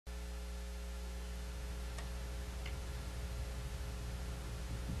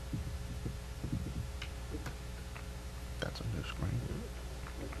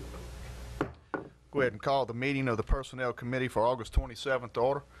go ahead and call the meeting of the Personnel Committee for August 27th to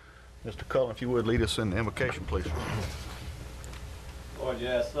order. Mr. Cullen, if you would lead us in the invocation, please. Lord,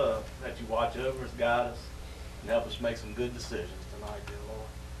 yes, that you watch over us, guide us, and help us make some good decisions tonight, dear Lord.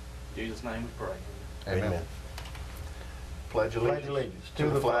 In Jesus' name we pray. Amen. Pledge allegiance to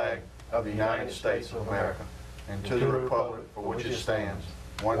the flag of the United States of America and to the republic for which it stands,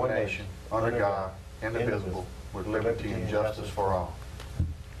 one nation, under God, indivisible, with liberty and justice for all.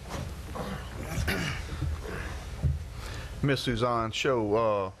 Ms. Suzanne,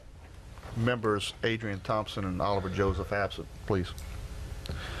 show members Adrian Thompson and Oliver Joseph absent, please.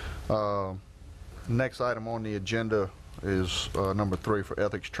 Next item on the agenda is number 3 for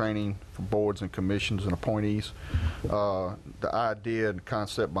ethics training for boards and commissions and appointees. The idea and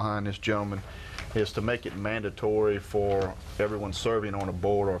concept behind this, gentleman, is to make it mandatory for everyone serving on a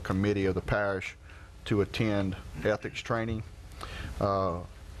board or committee of the parish to attend ethics training.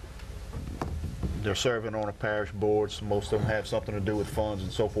 They're serving on a parish board, so most of them have something to do with funds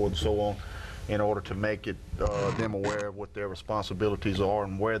and so forth and so on, in order to make it them aware of what their responsibilities are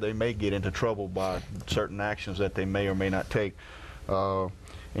and where they may get into trouble by certain actions that they may or may not take.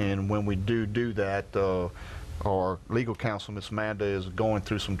 And when we do that, our legal counsel, Ms. Manda, is going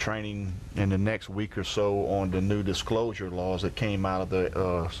through some training in the next week or so on the new disclosure laws that came out of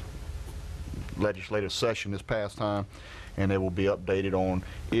the legislative session this past time, and they will be updated on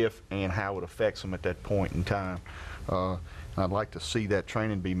if and how it affects them at that point in time. I'd like to see that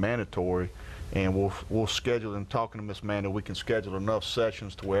training be mandatory, and we'll schedule, and talking to Ms. Manda, we can schedule enough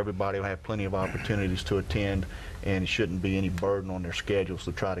sessions to where everybody will have plenty of opportunities to attend, and it shouldn't be any burden on their schedules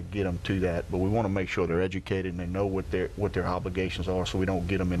to try to get them to that. But we want to make sure they're educated and they know what their obligations are, so we don't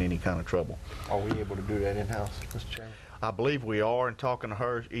get them in any kind of trouble. Are we able to do that in-house, Mr. Chairman? I believe we are, and talking to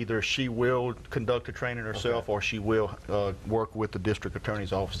her, either she will conduct the training herself, okay, or she will work with the district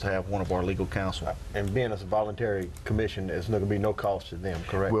attorney's office to have one of our legal counsel. And being as a voluntary commission, there's not going to be no cost to them,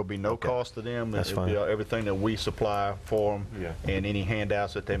 correct? Will be no cost to them. That's It'll fine. be everything that we supply for them, yeah, and any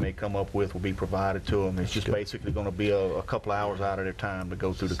handouts that they may come up with will be provided to them. It's just basically going to be a couple hours out of their time to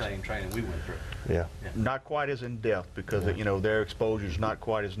go through the same training we went through. Yeah. Not quite as in depth, because you know, their exposure is not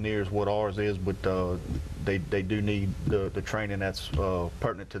quite as near as what ours is, but they do need the training that's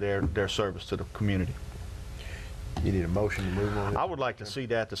pertinent to their service to the community. You need a motion to move on? I would like to see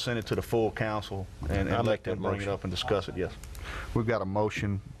that, to send it to the full council and let them bring it up and discuss it, yes. We've got a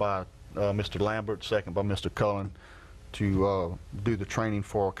motion by Mr. Lambert, second by Mr. Cullen, to do the training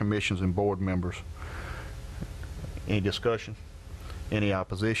for our commissions and board members. Any discussion? Any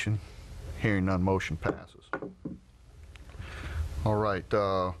opposition? Hearing none, motion passes. All right.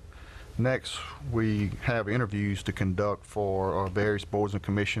 Next, we have interviews to conduct for our various boards and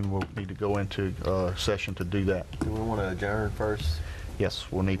commission. We'll need to go into session to do that. Do we want to adjourn first?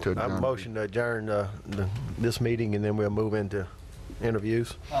 Yes, we'll need to adjourn. I motion to adjourn this meeting, and then we'll move into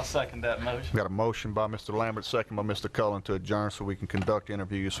interviews. I'll second that motion. We've got a motion by Mr. Lambert, second by Mr. Cullen, to adjourn so we can conduct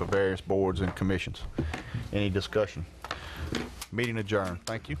interviews for various boards and commissions. Any discussion? Meeting adjourned.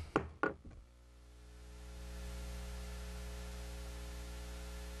 Thank you.